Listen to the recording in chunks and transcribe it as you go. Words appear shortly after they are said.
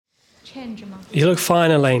change 吗？ You look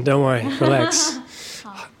fine, Elaine. Don't worry. Relax.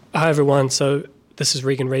 Hi, everyone. So this is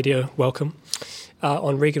Regan Radio. Welcome.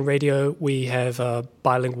 On Regan Radio, we have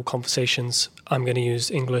bilingual conversations. I'm going to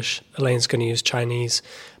use English. Elaine's going to use Chinese.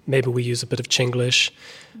 Maybe we use a bit of Chinglish.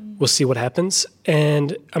 We'll see what happens.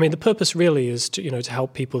 And I mean, the purpose really is to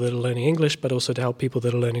help people that are learning English, but also to help people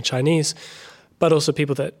that are learning Chinese, but also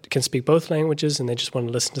people that can speak both languages and they just want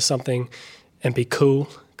to listen to something and be cool,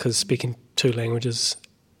 because speaking two languages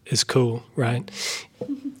is cool, right?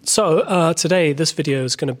 So today, this video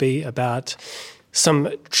is going to be about some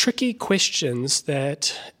tricky questions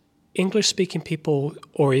that English-speaking people,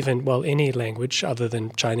 or even, any language other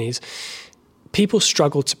than Chinese, people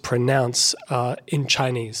struggle to pronounce in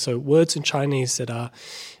Chinese. So words in Chinese that are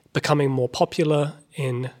becoming more popular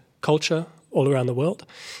in culture all around the world,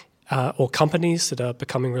 or companies that are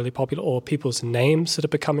becoming really popular, or people's names that are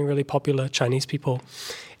becoming really popular, Chinese people.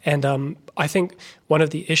 And I think one of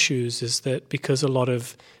the issues is that because a lot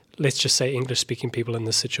of, let's just say, English-speaking people in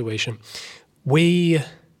this situation, we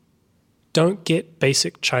don't get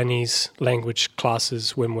basic Chinese language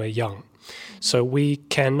classes when we're young. So we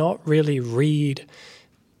cannot really read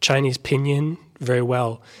Chinese pinyin very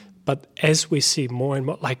well. But as we see more and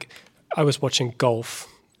more, like I was watching golf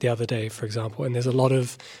the other day, for example, and there's a lot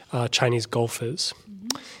of Chinese golfers.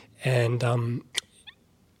 And,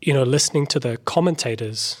 listening to the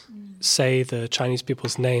commentators say the Chinese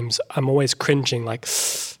people's names, I'm always cringing like,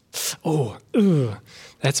 oh, ugh,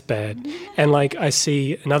 that's bad. And like I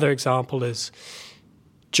see another example is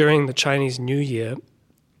during the Chinese New Year,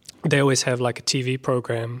 they always have like a TV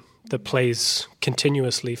program that plays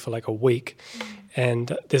continuously for like a week.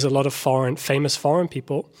 And there's a lot of famous foreign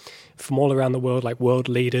people from all around the world, like world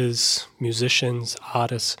leaders, musicians,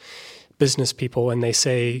 artists, business people, and they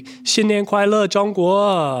say, 新年快乐, 中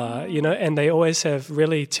国, and they always have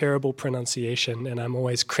really terrible pronunciation. And I'm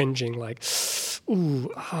always cringing like,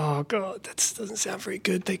 ooh, oh God, that doesn't sound very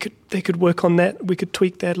good. They could work on that. We could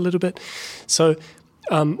tweak that a little bit. So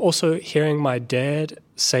also hearing my dad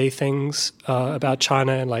say things about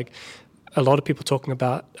China, and like a lot of people talking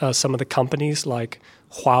about some of the companies like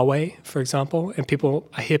Huawei, for example, and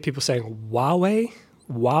I hear people saying Huawei,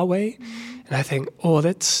 and I think, oh,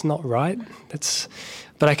 that's not right.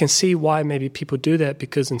 But I can see why maybe people do that,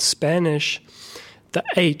 because in Spanish, the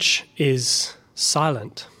H is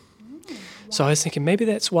silent. So I was thinking maybe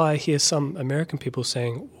that's why I hear some American people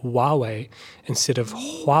saying Huawei instead of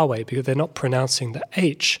Huawei, because they're not pronouncing the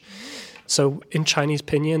H. So in Chinese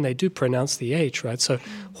pinyin, they do pronounce the H, right? So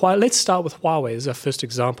let's start with Huawei as our first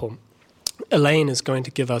example. Elaine is going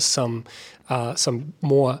to give us some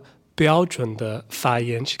more 标准的发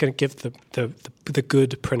音. She's going to give the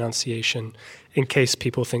good pronunciation in case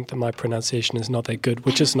people think that my pronunciation is not that good,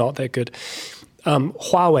 which is not that good.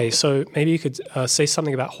 Huawei, so maybe you could say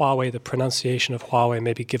something about Huawei, the pronunciation of Huawei,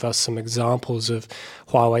 maybe give us some examples of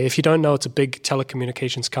Huawei. If you don't know, it's a big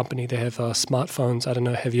telecommunications company. They have smartphones. I don't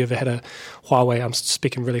know, have you ever had a Huawei? I'm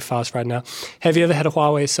speaking really fast right now. Have you ever had a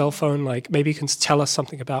Huawei cell phone? Like maybe you can tell us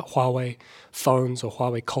something about Huawei phones or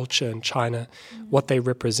Huawei culture in China, what they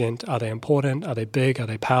represent. Are they important? Are they big? Are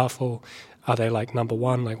they powerful? Are they like number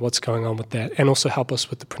one? Like what's going on with that? And also help us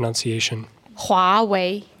with the pronunciation.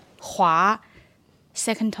 Huawei, Hua.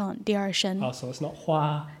 Second tone, 第二声. Oh, so it's not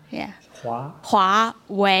Hua. Yeah. Hua. 华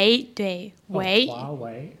为，对，为，华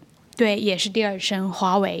为，对，也是第二声，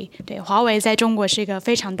华为，对，华为在中国是一个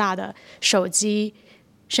非常大的手机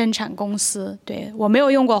生产公司。对，我没有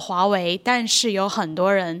用过华为，但是有很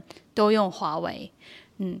多人都用华为。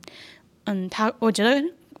我觉得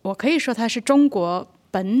我可以说它是中国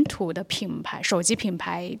本土的品牌，手机品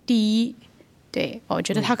牌第一。对，我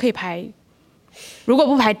觉得它可以排。如果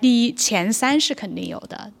不排第一，前3是肯定有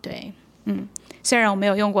的，对，虽然我没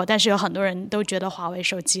有用过，但是有很多人都觉得华为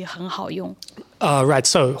手机很好用。Right,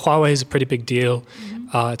 so Huawei is a pretty big deal.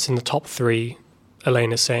 It's in the top 3.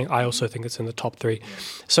 Elaine is saying, I also think it's in the top 3.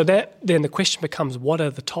 So then the question becomes, what are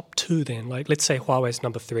the top 2 then? Like, let's say Huawei's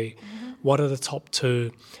number 3. What are the top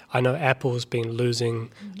 2? I know Apple's been losing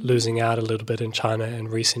out a little bit in China in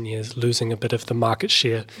recent years, losing a bit of the market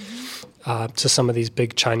share to some of these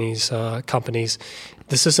big Chinese companies.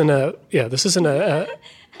 This isn't a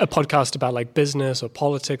podcast about like business or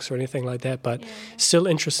politics or anything like that, but still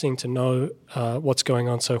interesting to know what's going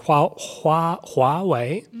on. So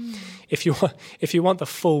Huawei, if you want the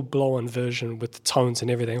full blown version with the tones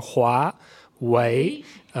and everything, Huawei.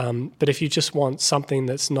 But if you just want something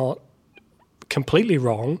that's not completely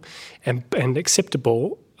wrong and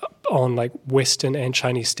acceptable on like Western and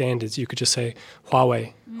Chinese standards, you could just say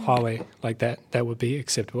Huawei, like that. That would be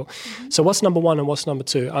acceptable. So what's number 1 and what's number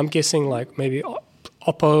 2? I'm guessing like maybe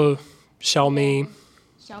Oppo, Xiaomi,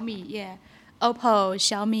 小米 ，OPPO、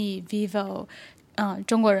小米、vivo，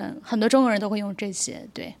很多中国人都会用这些，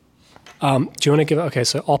对。Do you want to give it? Okay,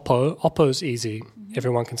 so Oppo's easy.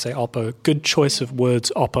 Everyone can say Oppo. Good choice of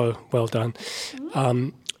words, Oppo. Well done.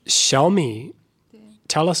 Xiaomi.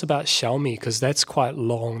 Tell us about Xiaomi because that's quite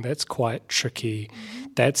long. That's quite tricky.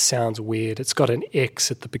 That sounds weird. It's got an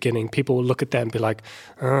X at the beginning. People will look at that and be like,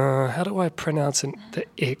 how do I pronounce the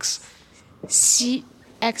X?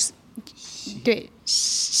 X 对，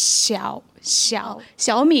小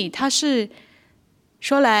米，它是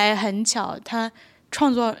说来很巧，它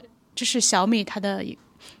创作就是小米它的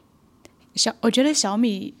我觉得小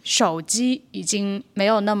米手机已经没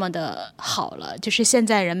有那么的好了，就是现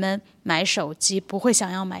在人们买手机不会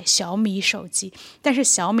想要买小米手机，但是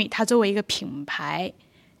小米它作为一个品牌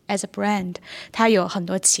as a brand， 它有很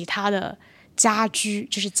多其他的家居，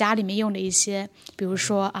就是家里面用的一些，比如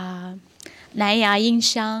说蓝牙音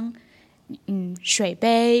箱，水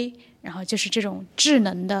杯，然后就是这种智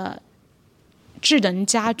能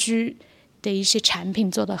家居的一些产品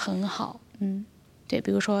做得很好，对，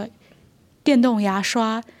比如说电动牙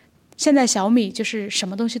刷，现在小米就是什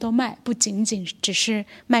么东西都卖，不仅仅只是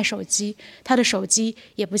卖手机，它的手机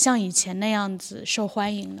也不像以前那样子受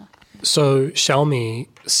欢迎了。So Xiaomi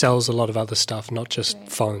sells a lot of other stuff, not just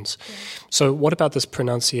phones. So what about this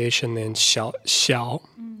pronunciation then? Xiao,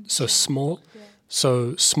 so small.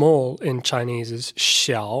 So small in Chinese is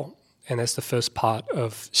xiao, and that's the first part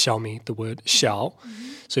of Xiaomi, the word xiao.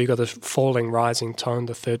 So you've got the falling, rising tone,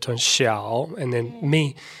 the third tone, xiao, and then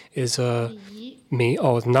mi is mi.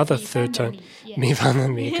 Oh, another third tone. Mi van the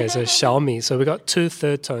mi. Okay, so Xiaomi. So we've got two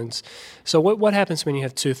third tones. So what happens when you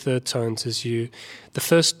have two third tones is the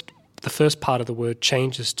first part of the word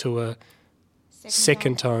changes to a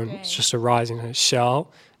second tone. It's just a rising tone.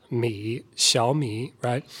 Xiaomi,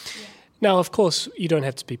 right? Now, of course, you don't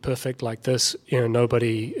have to be perfect like this.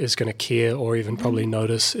 Nobody is going to care or even probably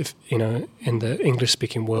notice if, in the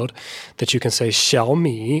English-speaking world that you can say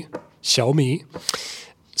Xiaomi.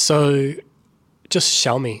 So just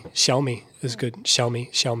Xiaomi is good.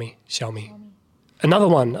 Xiaomi. Another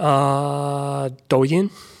one,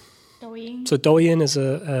 Douyin. So Douyin is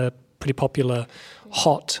a pretty popular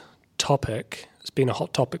hot topic. It's been a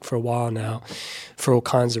hot topic for a while now for all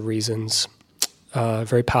kinds of reasons.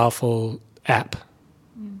 Very powerful app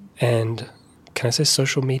and can I say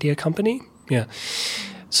social media company? Yeah.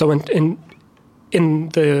 So in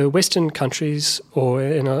the Western countries or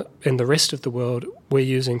in the rest of the world, we're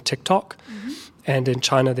using TikTok. And in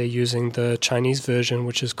China, they're using the Chinese version,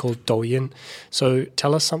 which is called Douyin. So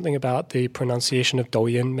tell us something about the pronunciation of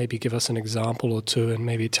Douyin. Maybe give us an example or two and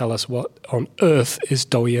maybe tell us what on earth is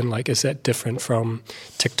Douyin like. Is that different from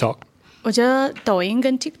TikTok? 我觉得抖音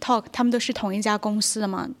跟 TikTok 他们都是同一家公司的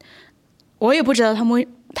嘛，我也不知道他们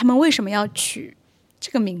为什么要取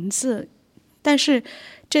这个名字，但是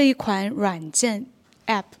这一款软件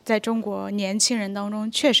App 在中国年轻人当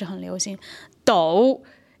中确实很流行。抖，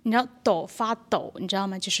你知道抖发抖，你知道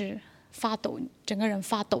吗？就是发抖，整个人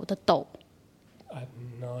发抖的抖。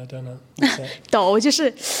No, I don't know. 抖就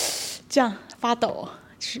是这样发抖，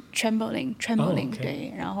是 trembling、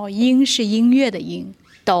对，然后音是音乐的音。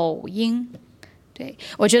抖音，对，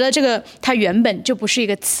我觉得这个它原本就不是一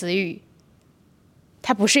个词语，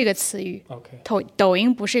它不是一个词语。抖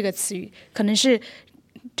音不是一个词语，可能是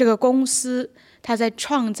这个公司它在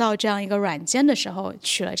创造这样一个软件的时候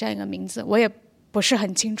取了这样一个名字，我也不是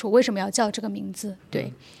很清楚为什么要叫这个名字。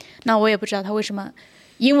对，那我也不知道它为什么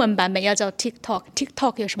英文版本要叫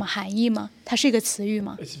TikTok。TikTok 有什么含义吗？它是一个词语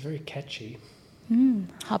吗 ？It's very catchy.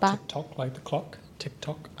 好吧。TikTok like the clock.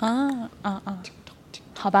 TikTok.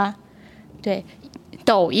 好吧，对，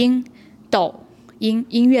抖音，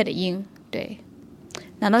音乐的音，对，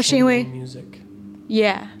难道是因为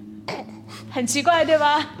 ？Yeah， 很奇怪，对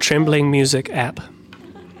吧 ？Trembling music app.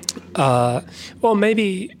 Well,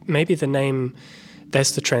 maybe the name.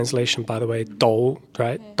 That's the translation, by the way. Do,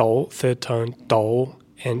 right? Do, third tone. Do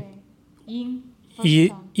and 音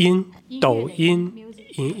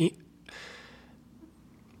Douyin.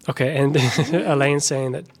 Okay, and Elaine's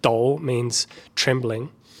saying that do means trembling,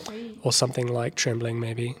 or something like trembling,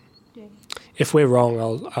 maybe. If we're wrong,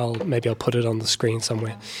 I'll put it on the screen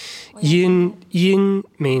somewhere. Yin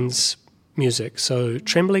means music, so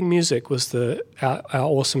trembling music was our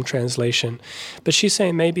awesome translation. But she's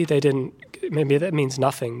saying maybe that means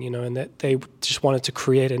nothing, and that they just wanted to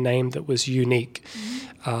create a name that was unique,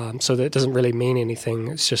 so that it doesn't really mean anything.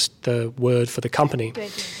 It's just the word for the company.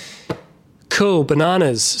 Cool,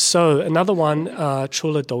 bananas. So another one,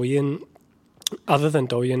 Chula Douyin, other than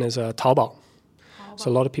Douyin, is Taobao.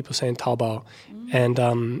 So a lot of people saying Taobao. And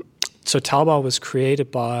so Taobao was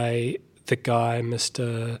created by the guy,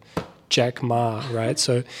 Mr. Jack Ma, right?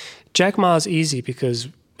 So Jack Ma's easy because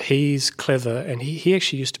he's clever, and he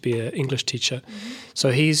actually used to be an English teacher. So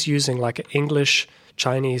he's using like an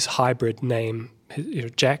English-Chinese hybrid name,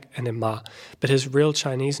 Jack and then Ma. But his real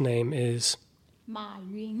Chinese name is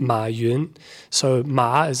Ma Yun. So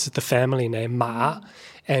Ma is the family name, Ma,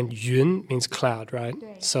 and Yun means cloud, right?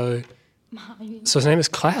 So his name is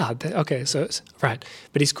Cloud. Okay, so it's right.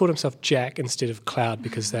 But he's called himself Jack instead of Cloud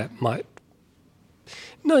because that might...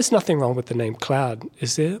 No, there's nothing wrong with the name Cloud,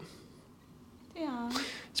 is there? Yeah.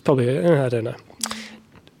 It's probably... I don't know.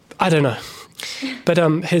 I don't know. But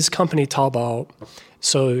his company, Taobao,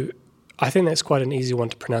 so I think that's quite an easy one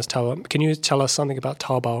to pronounce, Taobao. Can you tell us something about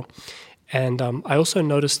Taobao? And I also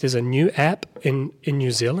noticed there's a new app in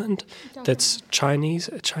New Zealand that's Chinese,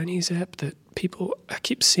 a Chinese app that people, I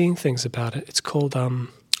keep seeing things about it. It's called,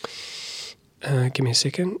 give me a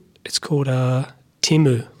second. It's called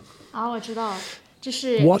Temu. 我知道，这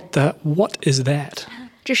是 What is that?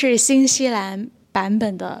 这是新西兰版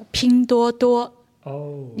本的拼多多。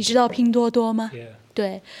你知道拼多多吗？ Yeah.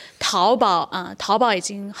 对，淘宝啊，淘宝已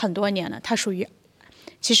经很多年了，它属于，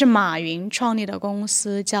其实马云创立的公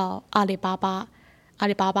司叫阿里巴巴，阿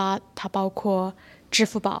里巴巴它包括支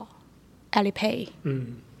付宝、Alipay，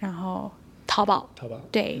然后淘宝，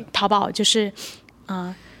对，淘宝就是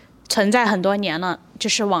存在很多年了，就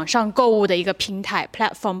是网上购物的一个平台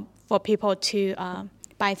platform for people to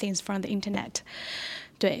buy things from the internet。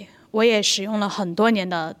对，我也使用了很多年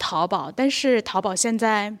的淘宝，但是淘宝现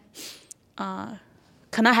在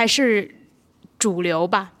可能还是主流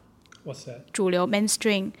吧。What's that? 主流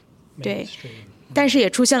mainstream， 对，但是也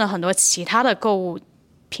出现了很多其他的购物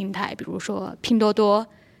平台，比如说拼多多。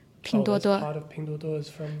part of 拼多多 is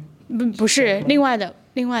from... 不是另外的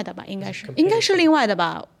吧？应该是另外的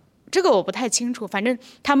吧？这个我不太清楚，反正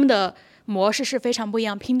他们的模式是非常不一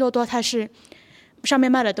样。拼多多它是上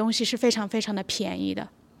面卖的东西是非常非常的便宜的，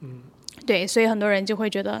对，所以很多人就会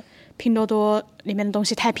觉得拼多多里面的东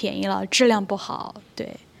西太便宜了，质量不好。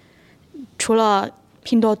对，除了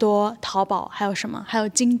拼多多、淘宝还有什么？还有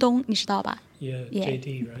京东，你知道吧 Yeah,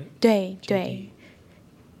 JD, right? 对对，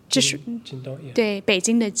这是对北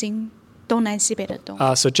京的京，东南西北的东。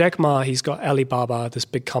So Jack Ma, he's got Alibaba, this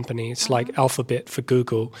big company. It's like Alphabet for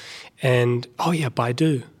Google. And,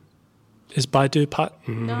 Baidu. Is Baidu part?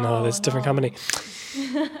 No, that's a different company.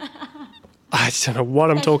 I don't know what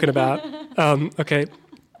I'm talking about. Okay.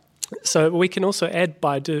 So we can also add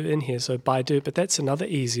Baidu in here. So Baidu, but that's another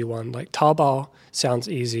easy one. Like Taobao sounds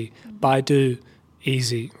easy. Baidu,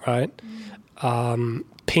 easy, right?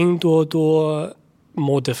 Pinduoduo,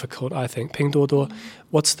 more difficult, I think. Pinduoduo,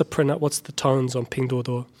 what's the tones on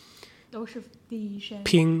Pinduoduo? 都是第一声。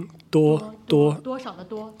Pinduoduo. 多少的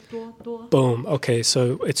多。Boom. Okay,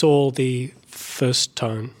 so it's all the first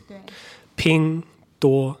tone. 对。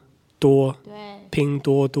Pinduoduo. 对。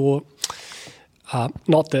Pinduoduo.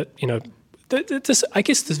 Not that, I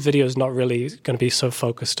guess this video is not really going to be so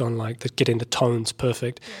focused on getting the tones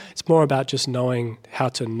perfect. Yeah. It's more about just knowing how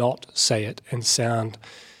to not say it and sound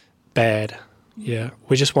bad. Yeah,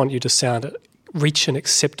 we just want you to reach an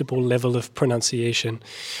acceptable level of pronunciation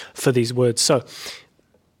for these words. So,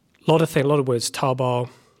 a lot of words: Taobao,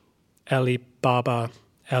 Alibaba,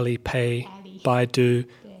 Alipay, Baidu,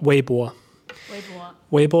 Weibo.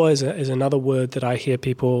 Weibo is another word that I hear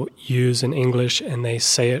people use in English, and they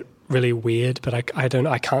say it really weird. But I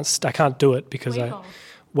can't do it because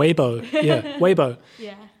Weibo, yeah, Weibo.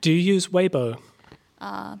 Yeah. Do you use Weibo?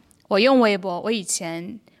 我用微博，我以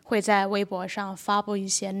前会在微博上发布一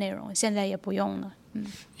些内容，现在也不用了。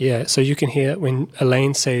Yeah, so you can hear when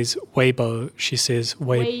Elaine says Weibo, she says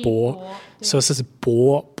Weibo. So it says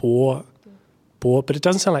bo, but it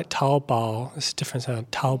doesn't sound like Taobao. It's a different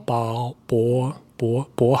sound. Taobao, bo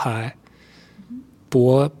hai,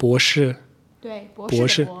 bo shi. 对，博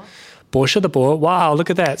士的博。博士的博. Wow,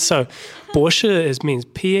 look at that. So, 博士means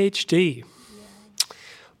PhD.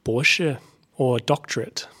 博士 or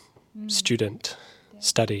doctorate, student,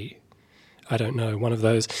 study. I don't know, one of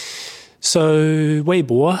those. So,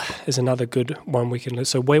 Weibo is another good one we can listen.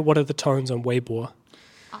 So, what are the tones on Weibo?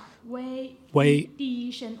 第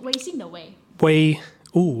一声，微信的微。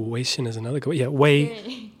Weixin is another good one. Yeah,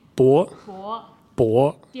 Weibo.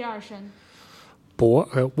 博。第二声。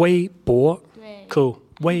Weibo. Cool.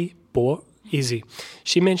 Weibo. Easy.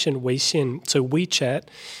 She mentioned Weixin. So WeChat.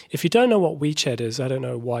 If you don't know what WeChat is, I don't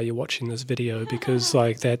know why you're watching this video because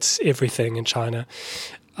that's everything in China.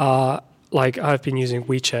 I've been using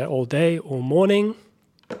WeChat all day, all morning.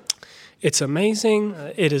 It's amazing.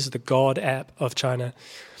 It is the God app of China.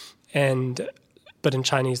 But in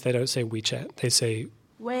Chinese, they don't say WeChat. They say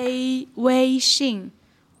微信。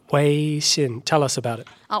Weixin. Tell us about it.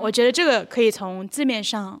 我觉得这个可以从字面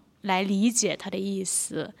上来理解它的意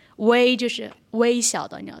思。微就是微小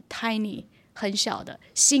的，你知道 tiny 很小的，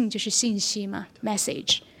信就是信息嘛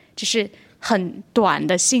 ，message 就是很短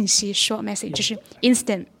的信息 ，short message 就是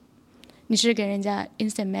instant。你是给人家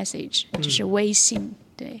instant message， 就是微信。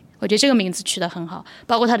对，我觉得这个名字取得很好，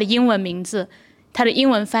包括它的英文名字，它的英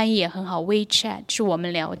文翻译也很好 ，WeChat 是我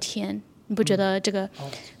们聊天。你不觉得这个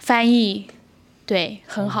翻译对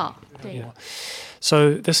很好？对。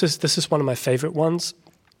So this is one of my favorite ones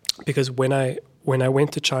because when I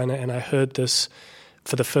went to China and I heard this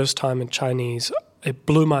for the first time in Chinese, it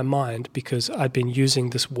blew my mind because I'd been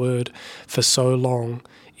using this word for so long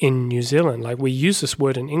in New Zealand. Like we use this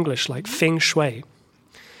word in English like feng shui.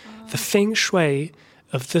 The feng shui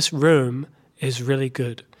of this room is really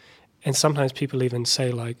good. And sometimes people even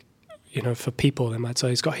say like, for people, they might say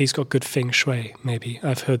he's got good feng shui, maybe.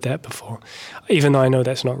 I've heard that before, even though I know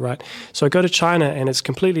that's not right. So I go to China and it's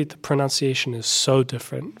completely, the pronunciation is so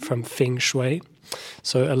different from feng shui.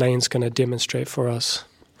 So Elaine's going to demonstrate for us.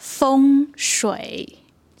 风水，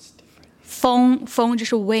风就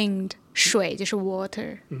是 wind， 水就是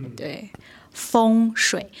water， 对，风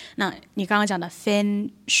水。那你刚刚讲的 feng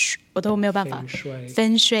shui， 我都没有办法。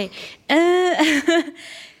feng shui，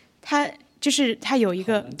 它有一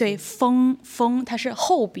个对风，它是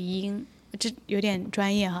后鼻音，这有点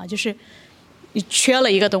专业哈，就是你缺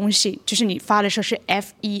了一个东西，就是你发的时候是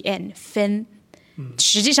fen 分，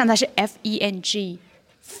实际上它是 feng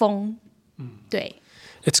风，对。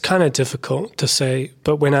It's kind of difficult to say,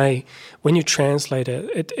 but when you translate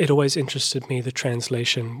it, it always interested me, the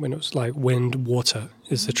translation, when it was like wind, water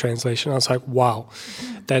is the translation. I was like, wow,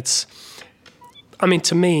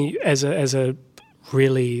 to me, as a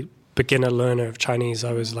really beginner learner of Chinese,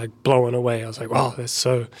 I was like blown away. I was like, wow, that's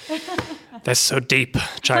so deep,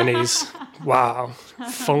 Chinese. Wow.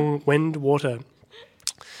 Feng, wind, water.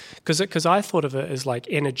 Because I thought of it as like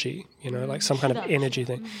energy, like some kind of energy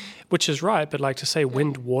thing, which is right. But like to say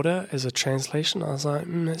wind, water as a translation, I was like,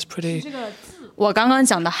 it's pretty. 我刚刚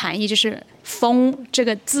讲的含义就是风这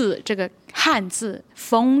个字，这个汉字，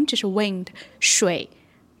风就是 wind， 水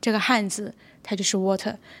这个汉字它就是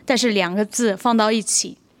water， 但是两个字放到一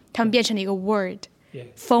起，它们变成了一个 word，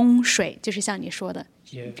 风水就是像你说的，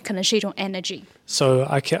可能是一种 energy. So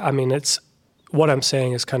it's what I'm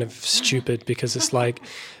saying is kind of stupid because it's like.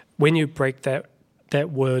 When you break that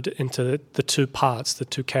word into the two parts, the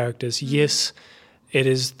two characters, yes, it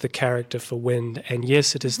is the character for wind, and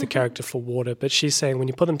yes, it is the character for water. But she's saying when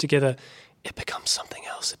you put them together, it becomes something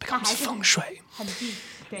else. It becomes feng shui.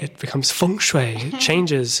 It becomes feng shui. It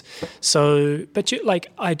changes. So, but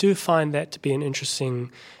I do find that to be an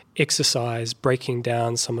interesting exercise, breaking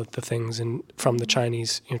down some of the things from the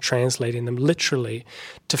Chinese, translating them literally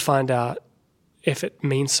to find out if it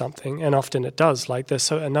means something, and often it does, like this.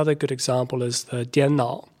 So another good example is the 电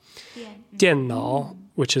脑, 电脑,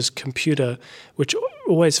 which is computer, which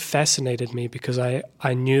always fascinated me because I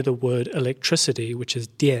knew the word electricity, which is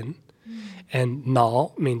电, and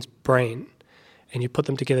脑 means brain. And you put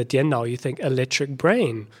them together, 电脑, you think electric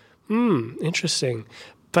brain. Interesting.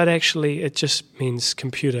 But actually it just means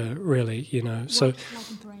computer, really, So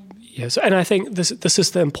yes, and I think this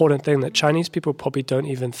is the important thing, that Chinese people probably don't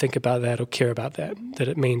even think about that or care about that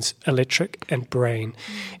it means electric and brain.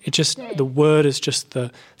 It just, the word is just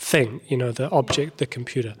the thing, the object, the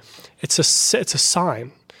computer. It's a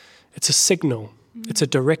sign, it's a signal, it's a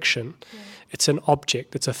direction, it's an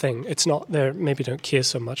object, it's a thing. It's not, they maybe don't care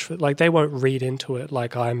so much for it. Like they won't read into it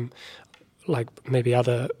like maybe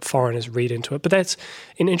other foreigners read into it. But that's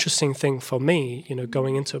an interesting thing for me,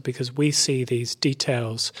 going into it, because we see these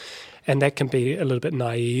details and that can be a little bit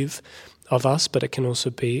naive of us, but it can also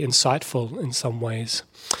be insightful in some ways.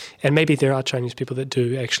 And maybe there are Chinese people that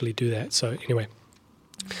do actually do that. So anyway.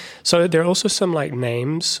 So there are also some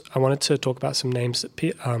names. I wanted to talk about some names that,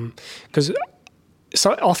 because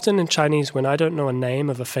so often in Chinese, when I don't know a name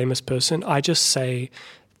of a famous person, I just say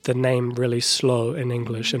the name really slow in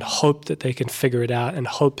English and hope that they can figure it out and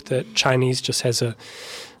hope that Chinese just has a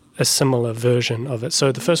similar version of it.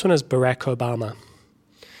 So the first one is Barack Obama.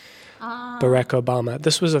 Barack Obama.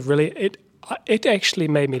 This was it actually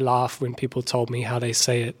made me laugh when people told me how they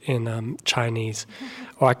say it in Chinese.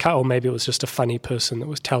 Or maybe it was just a funny person that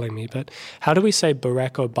was telling me. But how do we say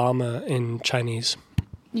Barack Obama in Chinese?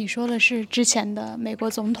 你说的是之前的美国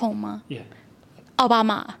总统吗？ Yeah. 奥巴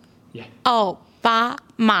马。Yeah. 奥巴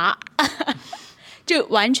马，就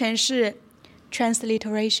完全是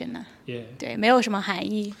transliteration 啊。Yeah. 对，没有什么含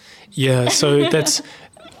义。Yeah, so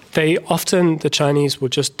the Chinese will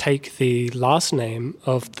just take the last name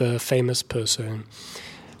of the famous person,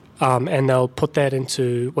 and they'll put that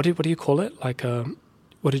into what do you call it? Like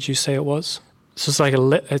what did you say it was? So it's like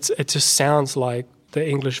it just sounds like the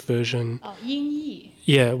English version. 音译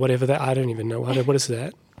Yeah, whatever that. I don't even know what is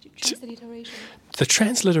that. transliteration. The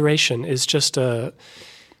transliteration is just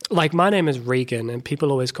like my name is Regan, and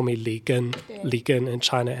people always call me Ligan in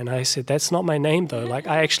China, and I said that's not my name though. Like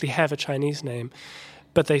I actually have a Chinese name,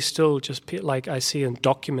 but they still just like I see in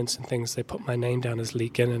documents and things they put my name down as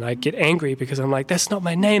Ligan, and I get angry because I'm like that's not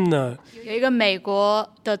my name though. 有一个美国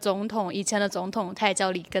的总统，以前的总统，他也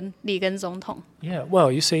叫里根总统。 Yeah,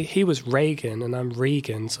 well, you see, he was Reagan and I'm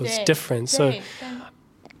Regan, so it's different. So,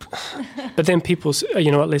 but then people,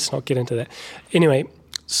 you know what? Let's not get into that. Anyway,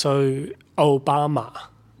 so Obama.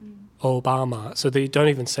 So they don't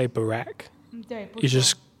even say Barack. You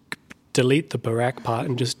just delete the Barack part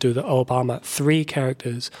and just do the Obama. 3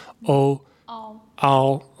 characters. Oh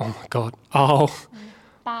my God.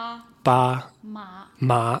 Ba.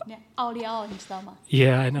 Ma. 奥利奥，你知道吗？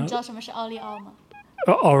 Yeah, I know. 你知道什么是奥利奥吗？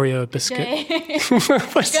 Oreo biscuit.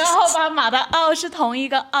 跟奥巴马的奥是同一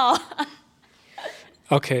个奥。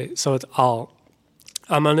 Okay, so it's Al.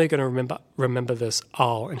 I'm only going to remember this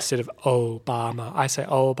Al instead of Obama. I say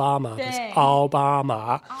Obama, but it's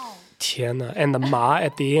Obama. 天哪. And the Ma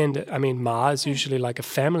at the end, I mean, Ma is usually like a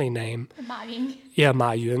family name. 马云。 Yeah,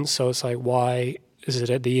 Ma Yun. So it's like, why is it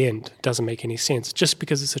at the end? Doesn't make any sense. Just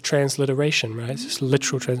because it's a transliteration, right? It's just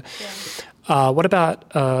literal what about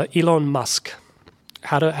Elon Musk?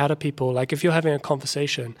 How do people, like, if you're having a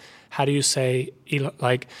conversation, how do you say, Elon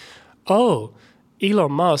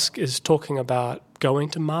Musk is talking about going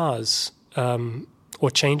to Mars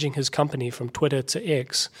or changing his company from Twitter to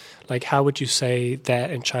X. Like, how would you say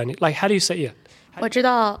that in Chinese? Like, how do you say it? 我知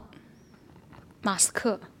道马斯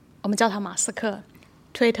克，我们叫他马斯克，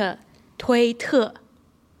推特，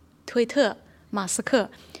马斯克，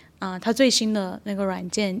他最新的那个软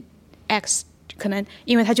件 X， 可能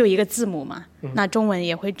因为它就一个字母嘛，那中文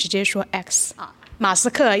也会直接说 X 啊。马斯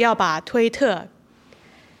克要把推特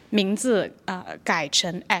名字改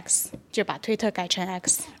成 X， 就把推特改成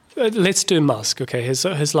X。 Let's do Musk, okay? So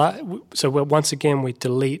once again we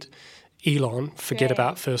delete Elon, forget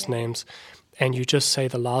about first names, and you just say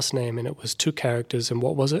the last name, and it was 2 characters, and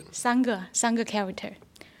what was it? 三个 character，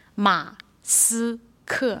 马斯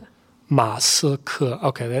克。马斯克.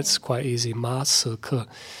 Okay, that's quite easy. 马斯克.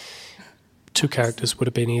 2 characters would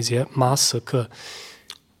have been easier. 马斯克.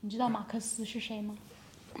 你知道马克思是谁吗？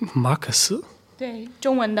马克思? 对，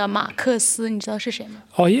中文的马克思，你知道是谁吗？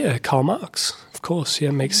 Oh yeah, Karl Marx. Of course,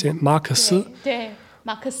 yeah, makes sense. 马克思. 对，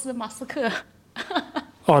马克思，马斯克。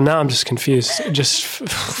Oh, now I'm just confused. Just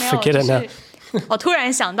forget it now. 我突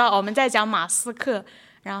然想到，我们在讲马斯克，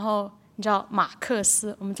然后你知道马克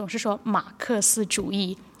思，我们总是说马克思主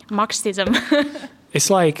义 （Marxism）。It's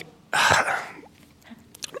like,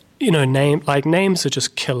 you know, names are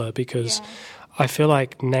just killer because I feel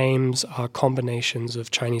like names are combinations of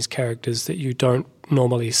Chinese characters that you don't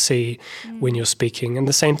normally see when you're speaking. And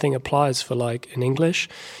the same thing applies for, like, in English.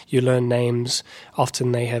 You learn names,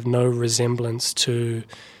 often they have no resemblance to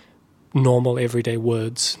normal everyday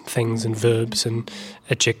words, things and verbs and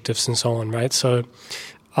adjectives and so on, right? So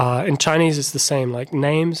in Chinese it's the same. Like,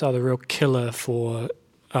 names are the real killer for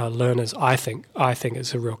learners, I think. I think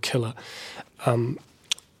it's a real killer.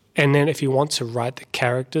 And then if you want to write the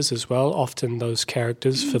characters as well, often those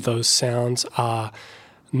characters for those sounds are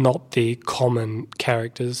not the common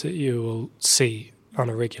characters that you will see on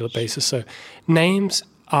a regular basis. So names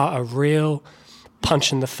are a real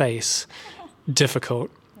punch in the face,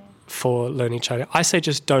 difficult for learning Chinese. I say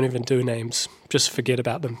just don't even do names. Just forget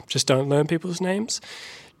about them. Just don't learn people's names.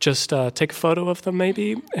 Just take a photo of them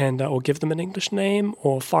maybe, and or give them an English name,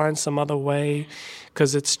 or find some other way,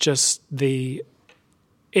 because it's just to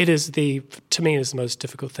me, it's the most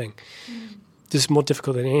difficult thing. This is more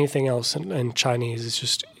difficult than anything else in Chinese. It's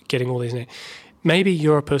just getting all these names. Maybe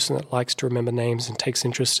you're a person that likes to remember names and takes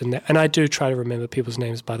interest in that. And I do try to remember people's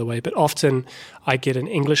names, by the way. But often I get an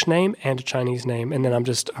English name and a Chinese name, and then I'm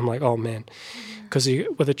like, oh, man. Because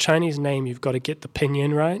with a Chinese name, you've got to get the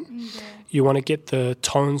pinyin right. You want to get the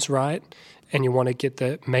tones right. And you want to get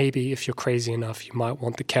maybe if you're crazy enough, you might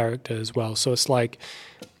want the character as well. So it's like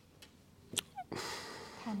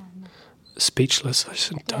speechless. I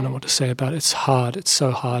just don't know what to say about it. It's hard. It's so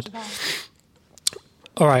hard.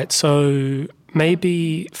 All right, so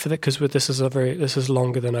maybe for that, because this is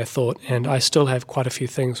longer than I thought, and I still have quite a few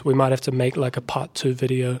things. We might have to make like a part 2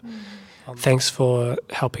 video. Thanks for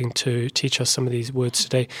helping to teach us some of these words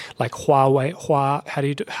today, like Huawei. How do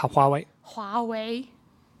you do Huawei? Huawei.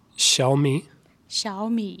 Xiaomi. 小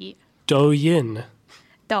米。Douyin.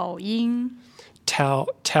 抖音。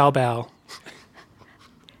Taobao.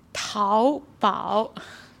 淘宝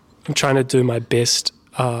I'm trying to do my best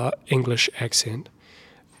English accent.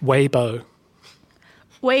 Weibo.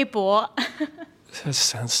 微博 That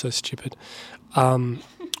sounds so stupid.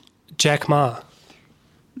 Jack Ma.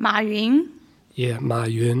 马云 Yeah, Ma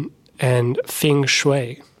Yun. And Feng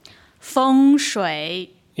Shui. 风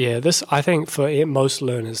水 Yeah, this I think for most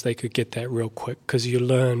learners they could get that real quick because you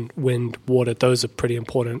learn wind, water. Those are pretty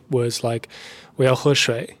important words like 我要喝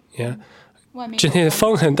水 Yeah. 外面有今天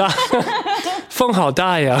风很大，风好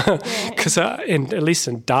大呀。Because at least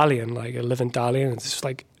in Dalian, like I live in Dalian, it's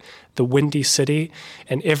like the windy city,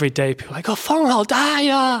 and every day people are like, 风好大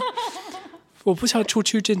呀。我不想出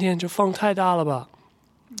去，今天就风太大了吧。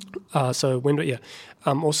So wind, yeah.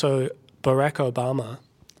 Also Barack Obama.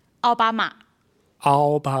 奥巴马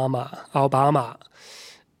Obama.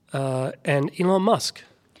 And Elon Musk.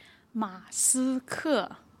 马斯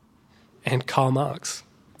克 And Karl Marx.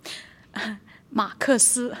 马克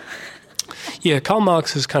思 Yeah, Karl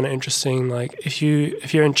Marx is kind of interesting. Like, if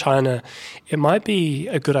you're in China, it might be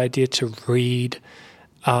a good idea to read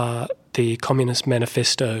the Communist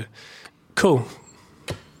Manifesto. Cool.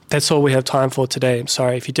 That's all we have time for today. I'm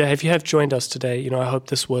sorry if you have joined us today. I hope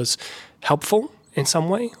this was helpful in some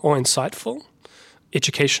way or insightful,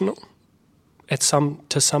 educational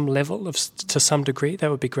to some level to some degree. That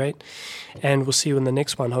would be great. And we'll see you in the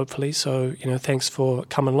next one, hopefully. So, thanks for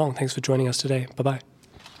coming along. Thanks for joining us today. Bye-bye.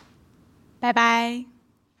 拜拜